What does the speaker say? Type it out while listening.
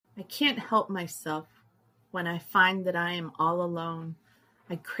I can't help myself when I find that I am all alone.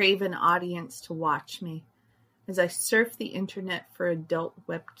 I crave an audience to watch me. As I surf the internet for adult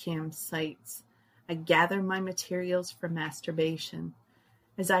webcam sites, I gather my materials for masturbation.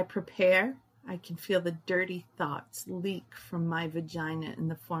 As I prepare, I can feel the dirty thoughts leak from my vagina in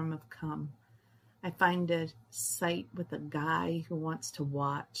the form of cum. I find a site with a guy who wants to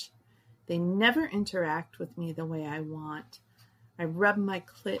watch. They never interact with me the way I want. I rub my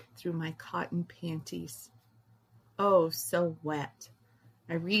clit through my cotton panties. Oh, so wet.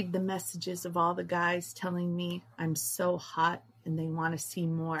 I read the messages of all the guys telling me I'm so hot and they want to see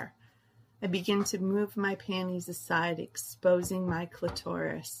more. I begin to move my panties aside, exposing my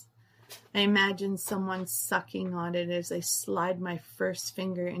clitoris. I imagine someone sucking on it as I slide my first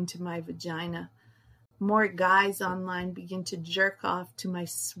finger into my vagina. More guys online begin to jerk off to my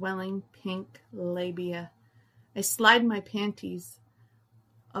swelling pink labia. I slide my panties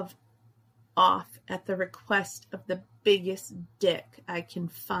off at the request of the biggest dick I can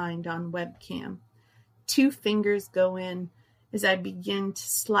find on webcam. 2 fingers go in. As I begin to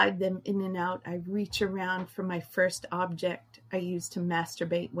slide them in and out, I reach around for my first object I use to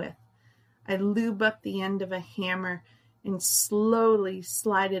masturbate with. I lube up the end of a hammer and slowly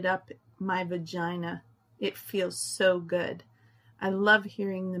slide it up my vagina. It feels so good. I love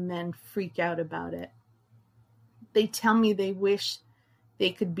hearing the men freak out about it. They tell me they wish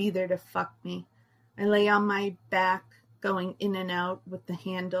they could be there to fuck me. I lay on my back, going in and out with the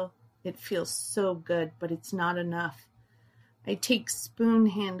handle. It feels so good, but it's not enough. I take spoon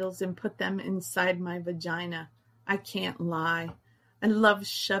handles and put them inside my vagina. I can't lie. I love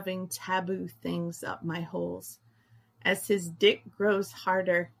shoving taboo things up my holes. As his dick grows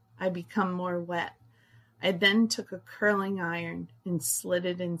harder, I become more wet. I then took a curling iron and slid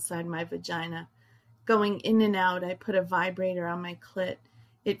it inside my vagina. Going in and out, I put a vibrator on my clit.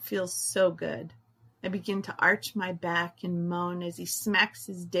 It feels so good. I begin to arch my back and moan as he smacks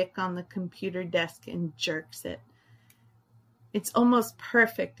his dick on the computer desk and jerks it. It's almost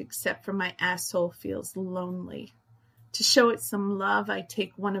perfect, except for my asshole feels lonely. To show it some love, I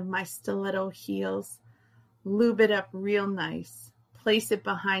take one of my stiletto heels, lube it up real nice, place it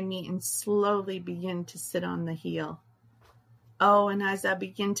behind me, and slowly begin to sit on the heel. Oh, and as I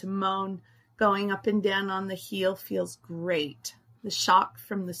begin to moan, going up and down on the heel feels great. The shock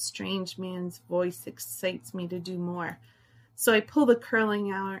from the strange man's voice excites me to do more. So I pull the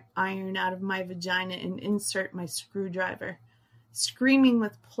curling iron out of my vagina and insert my screwdriver. Screaming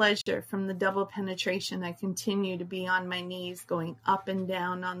with pleasure from the double penetration, I continue to be on my knees, going up and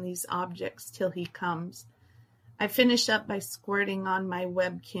down on these objects till he comes. I finish up by squirting on my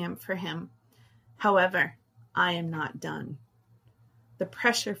webcam for him. However, I am not done. The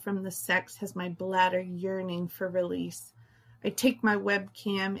pressure from the sex has my bladder yearning for release. I take my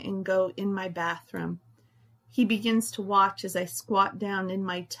webcam and go in my bathroom. He begins to watch as I squat down in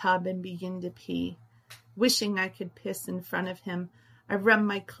my tub and begin to pee. Wishing I could piss in front of him, I rub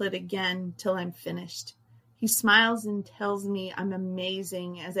my clit again till I'm finished. He smiles and tells me I'm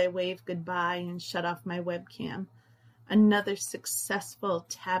amazing as I wave goodbye and shut off my webcam. Another successful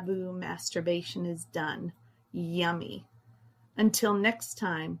taboo masturbation is done. Yummy. Until next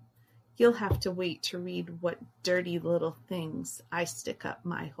time, you'll have to wait to read what dirty little things I stick up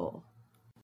my hole.